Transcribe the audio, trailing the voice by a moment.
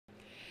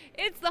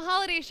It's the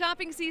holiday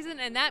shopping season,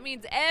 and that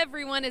means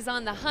everyone is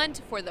on the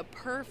hunt for the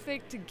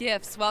perfect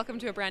gifts. Welcome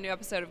to a brand new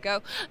episode of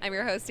Go. I'm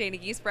your host, Dana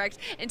Giesbrecht,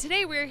 and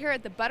today we're here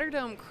at the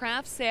Butterdome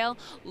craft sale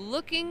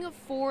looking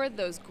for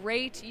those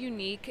great,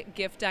 unique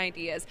gift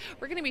ideas.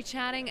 We're going to be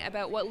chatting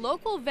about what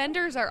local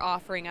vendors are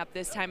offering up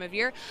this time of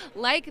year,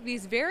 like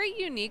these very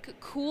unique,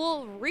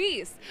 cool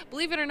wreaths.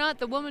 Believe it or not,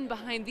 the woman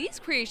behind these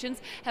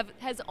creations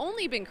has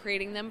only been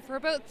creating them for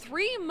about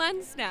 3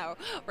 months now.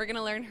 We're going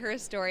to learn her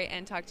story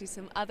and talk to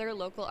some other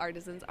local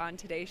artisans on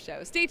today's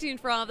show. Stay tuned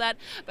for all of that.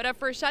 But up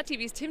first, Shot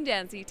TV's Tim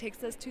Danzy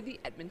takes us to the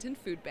Edmonton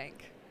Food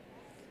Bank.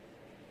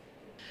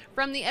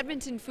 From the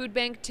Edmonton Food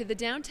Bank to the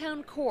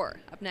downtown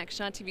core, up next,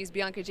 Shot TV's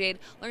Bianca Jade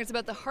learns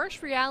about the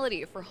harsh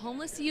reality for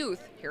homeless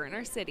youth here in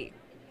our city.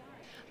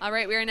 All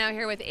right, we are now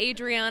here with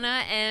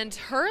Adriana and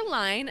her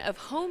line of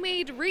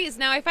homemade wreaths.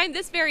 Now, I find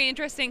this very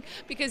interesting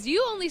because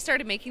you only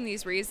started making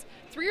these wreaths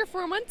 3 or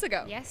 4 months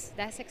ago. Yes,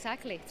 that's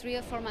exactly. 3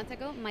 or 4 months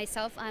ago,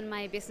 myself and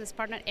my business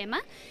partner,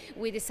 Emma,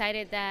 we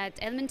decided that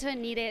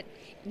Edmonton needed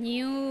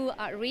new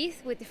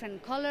wreaths with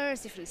different colors,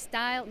 different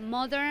style,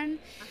 modern,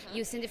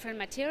 using different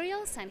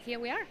materials, and here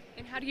we are.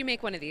 And how do you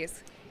make one of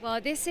these? Well,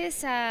 this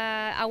is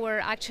our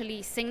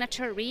actually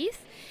signature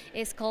wreath.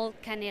 It's called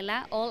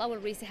canela. All our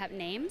wreaths have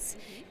names.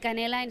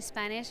 Canela in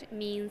Spanish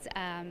means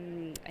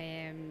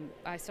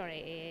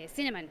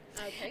cinnamon.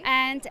 Okay.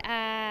 And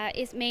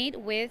it's made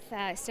with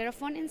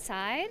styrofoam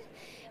inside.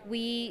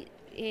 We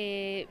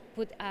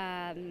put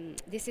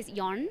this is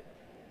yarn,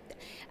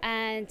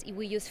 and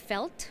we use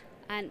felt.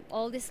 And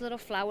all these little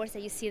flowers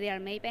that you see, they are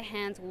made by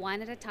hand,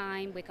 one at a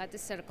time. We cut the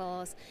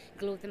circles,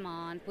 glue them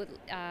on, put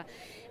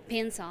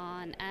pins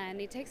on,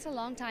 and it takes a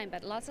long time,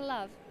 but lots of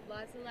love.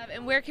 Lots of love.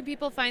 And where can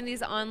people find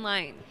these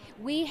online?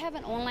 We have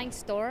an online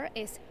store.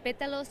 It's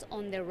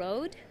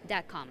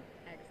petalosontheroad.com.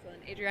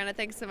 Excellent. Adriana,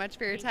 thanks so much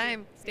for your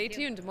time. Stay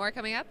tuned. More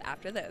coming up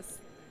after this.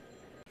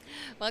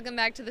 Welcome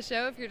back to the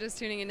show. If you're just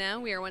tuning in now,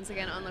 we are once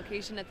again on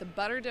location at the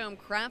Butterdome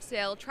craft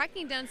sale,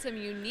 tracking down some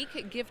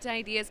unique gift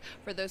ideas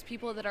for those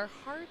people that are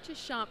hard to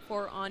shop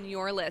for on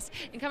your list.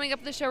 And coming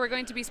up the show, we're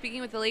going to be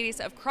speaking with the ladies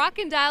of Croc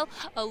 & Dial,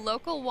 a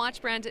local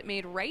watch brand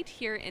made right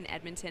here in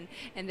Edmonton,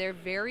 and they're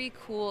very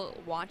cool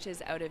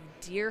watches out of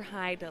deer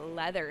hide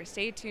leather.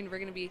 Stay tuned. We're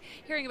going to be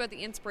hearing about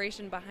the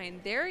inspiration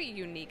behind their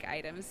unique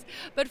items.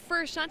 But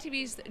first, Shot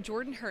TV's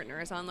Jordan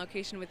Hertner is on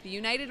location with the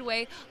United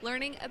Way,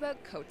 learning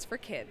about coats for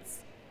kids.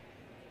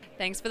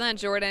 Thanks for that,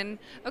 Jordan.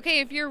 Okay,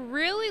 if you're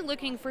really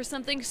looking for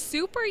something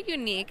super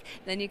unique,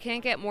 then you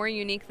can't get more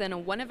unique than a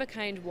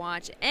one-of-a-kind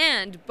watch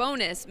and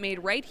bonus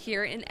made right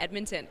here in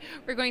Edmonton.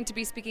 We're going to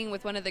be speaking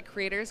with one of the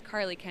creators,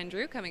 Carly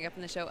Kendrew, coming up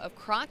in the show of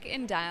Croc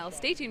 & Dial.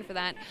 Stay tuned for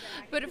that.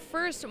 But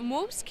first,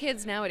 most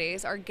kids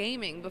nowadays are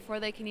gaming before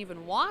they can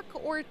even walk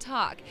or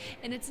talk,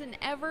 and it's an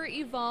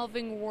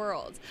ever-evolving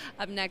world.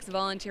 Up next,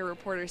 volunteer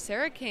reporter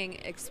Sarah King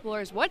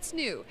explores what's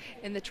new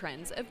in the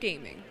trends of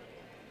gaming.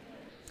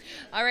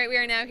 All right, we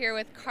are now here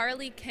with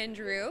Carly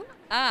Kendrew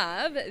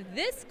of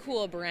this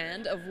cool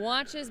brand of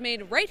watches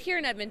made right here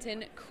in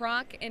Edmonton,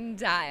 Croc &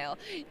 Dial.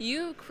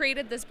 You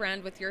created this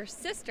brand with your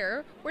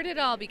sister. Where did it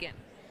all begin?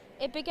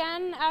 It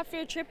began after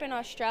a trip in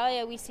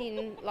Australia. We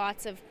seen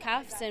lots of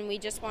cuffs, and we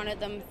just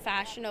wanted them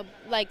fashionable,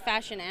 like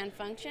fashion and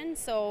function.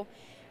 So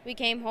we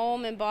came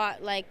home and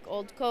bought like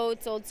old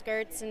coats, old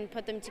skirts, and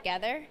put them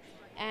together.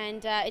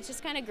 And it's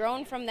just kind of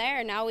grown from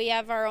there. Now we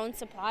have our own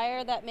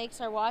supplier that makes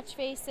our watch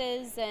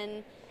faces,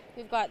 and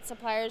we've got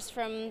suppliers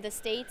from the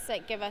States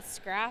that give us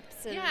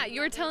scraps. And yeah,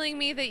 you were telling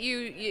me that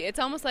it's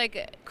almost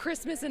like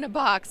Christmas in a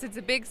box. It's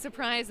a big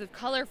surprise of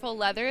colorful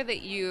leather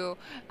that you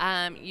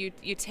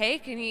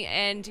take,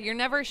 and you're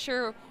never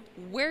sure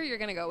where you're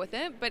going to go with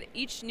it, but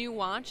each new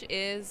watch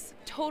is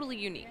totally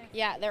unique.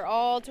 Yeah, they're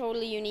all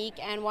totally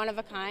unique and one of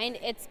a kind.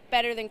 It's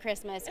better than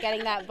Christmas,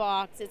 getting that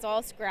box. It's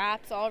all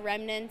scraps, all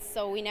remnants,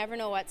 so we never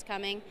know what's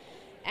coming.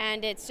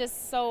 And it's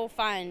just so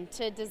fun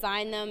to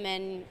design them,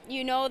 and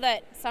you know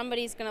that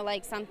somebody's going to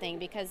like something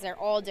because they're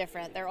all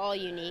different, they're all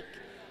unique,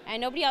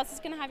 and nobody else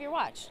is going to have your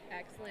watch.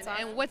 Excellent.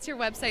 And what's your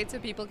website so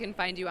people can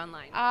find you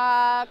online?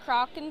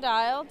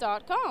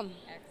 crocanddial.com.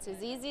 It's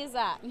as easy as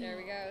that. There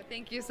we go.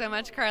 Thank you so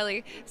much,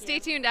 Carly. Stay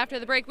tuned after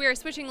the break. We are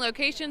switching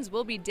locations.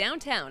 We'll be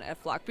downtown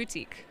at Floc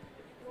Boutique.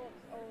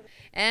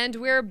 And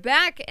we're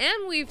back,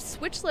 and we've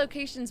switched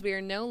locations. We are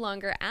no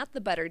longer at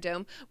the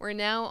Butterdome. We're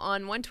now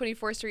on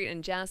 124th Street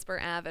and Jasper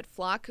Ave at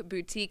Floc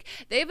Boutique.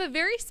 They have a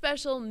very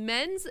special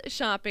men's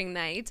shopping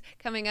night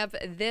coming up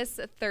this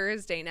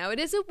Thursday. Now, it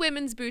is a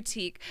women's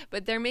boutique,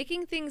 but they're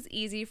making things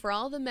easy for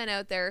all the men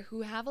out there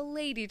who have a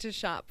lady to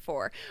shop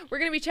for. We're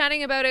going to be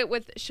chatting about it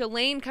with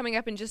Shalane coming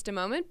up in just a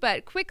moment,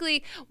 but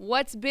quickly,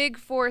 what's big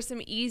for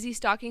some easy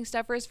stocking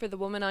stuffers for the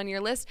woman on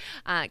your list?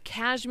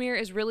 Cashmere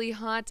is really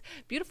hot.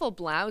 Beautiful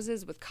blouses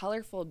blouses with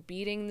colorful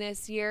beading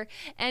this year,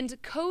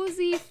 and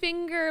cozy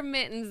finger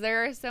mittens.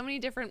 There are so many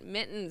different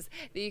mittens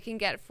that you can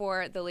get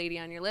for the lady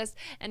on your list.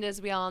 And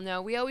as we all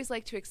know, we always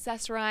like to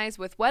accessorize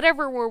with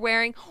whatever we're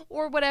wearing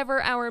or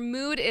whatever our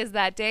mood is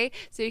that day,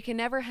 so you can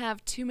never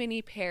have too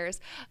many pairs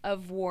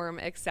of warm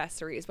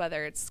accessories,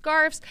 whether it's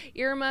scarves,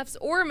 earmuffs,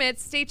 or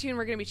mitts. Stay tuned,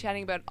 we're going to be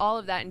chatting about all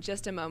of that in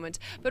just a moment.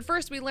 But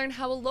first, we learn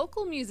how a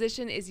local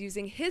musician is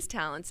using his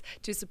talents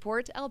to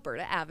support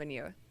Alberta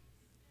Avenue.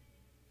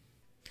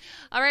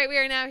 All right, we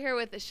are now here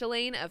with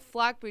Shalane of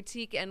Floc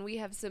Boutique, and we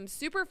have some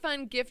super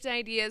fun gift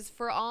ideas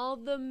for all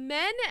the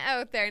men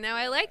out there. Now,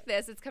 I like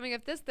this. It's coming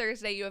up this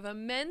Thursday. You have a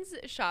men's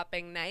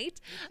shopping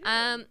night.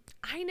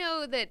 I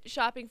know that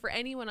shopping for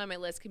anyone on my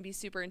list can be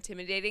super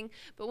intimidating,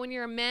 but when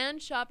you're a man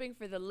shopping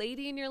for the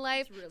lady in your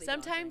life, really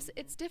sometimes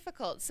it's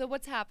difficult. So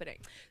what's happening?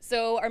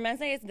 So our men's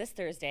night is this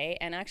Thursday,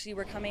 and actually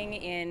we're coming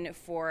in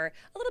for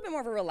a little bit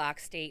more of a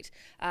relaxed state.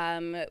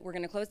 We're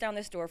going to close down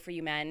this store for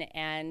you men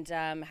and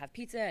have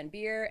pizza and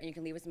beer, and you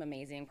can leave with some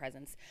amazing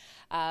presents.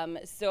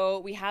 So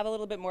we have a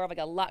little bit more of like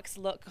a luxe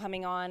look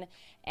coming on,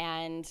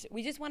 and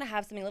we just want to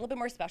have something a little bit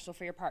more special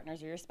for your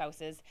partners or your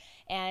spouses,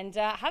 and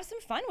have some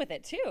fun with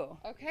it too.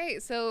 Okay,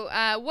 so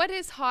what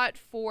is hot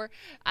for,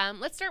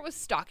 let's start with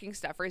stocking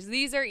stuffers.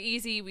 These are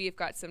easy. We've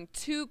got some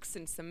toques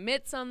and some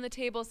mitts on the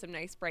table, some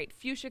nice bright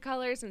fuchsia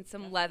colors, and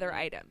some leather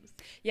items.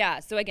 Yeah,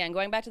 so again,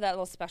 going back to that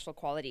little special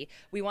quality,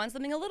 we want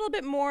something a little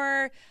bit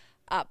more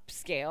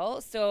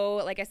upscale. So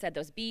like I said,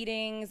 those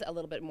beadings, a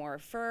little bit more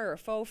fur or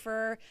faux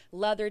fur,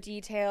 leather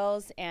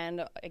details,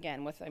 and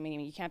again, I mean,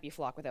 you can't be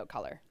Floc without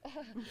color.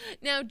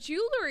 Now,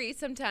 jewelry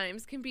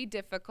sometimes can be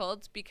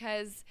difficult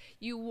because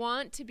you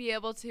want to be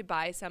able to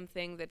buy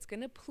something that's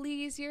going to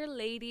please your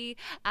lady,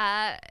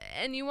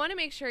 and you want to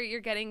make sure you're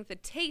getting the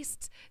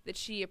taste that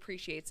she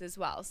appreciates as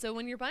well. So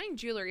when you're buying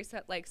jewelry,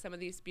 like some of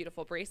these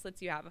beautiful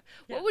bracelets you have,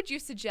 what would you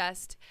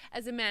suggest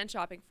as a man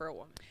shopping for a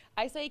woman?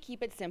 I say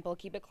keep it simple,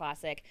 keep it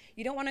classic.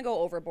 You don't want to go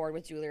overboard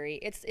with jewelry.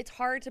 It's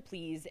hard to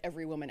please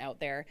every woman out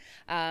there,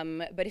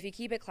 but if you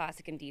keep it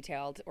classic and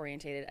detailed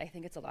orientated, I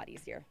think it's a lot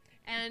easier.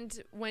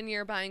 And when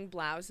you're buying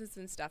blouses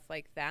and stuff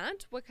like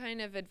that, what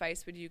kind of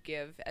advice would you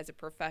give as a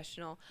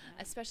professional,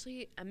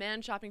 especially a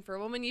man shopping for a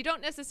woman? You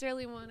don't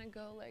necessarily want to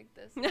go like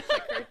this,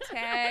 sticker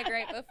tag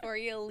right before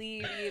you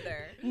leave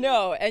either.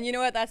 No, and you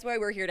know what? That's why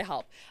we're here to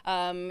help.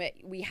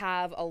 We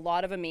have a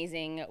lot of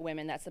amazing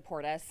women that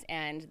support us,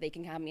 and they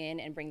can come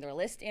in and bring their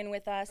list in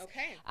with us.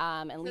 Okay.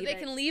 And so they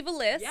can leave a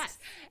list. Yes.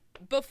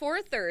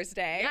 Before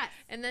Thursday, yes,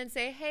 and then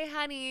say, hey,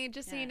 honey,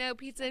 just so you know,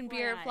 pizza and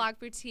beer at Floc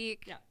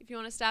Boutique. Yeah. If you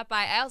want to stop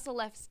by. I also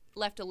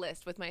left a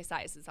list with my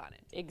sizes on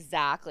it.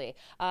 Exactly.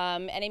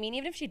 And I mean,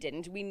 even if she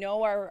didn't, we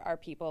know our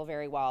people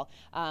very well.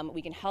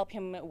 We can help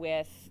him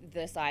with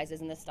the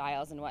sizes and the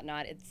styles and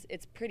whatnot.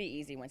 It's pretty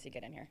easy once you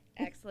get in here.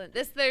 Excellent.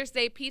 This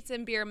Thursday, pizza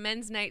and beer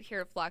men's night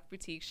here at Floc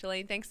Boutique.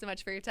 Shalane, thanks so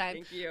much for your time.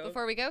 Thank you.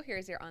 Before we go,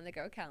 here's your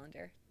on-the-go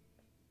calendar.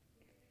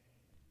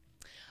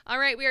 All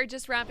right, we are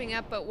just wrapping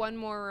up, but one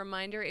more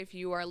reminder, if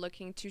you are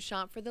looking to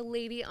shop for the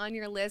lady on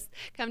your list,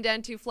 come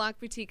down to Floc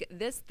Boutique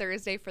this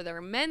Thursday for their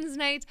men's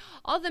night.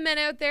 All the men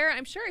out there,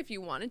 I'm sure if you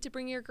wanted to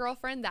bring your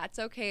girlfriend, that's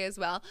okay as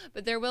well,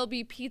 but there will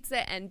be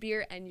pizza and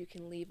beer, and you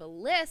can leave a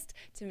list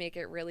to make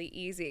it really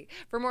easy.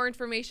 For more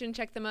information,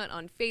 check them out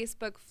on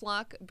Facebook,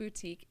 Floc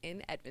Boutique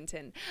in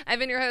Edmonton. I've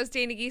been your host,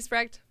 Dana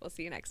Giesbrecht. We'll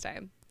see you next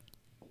time.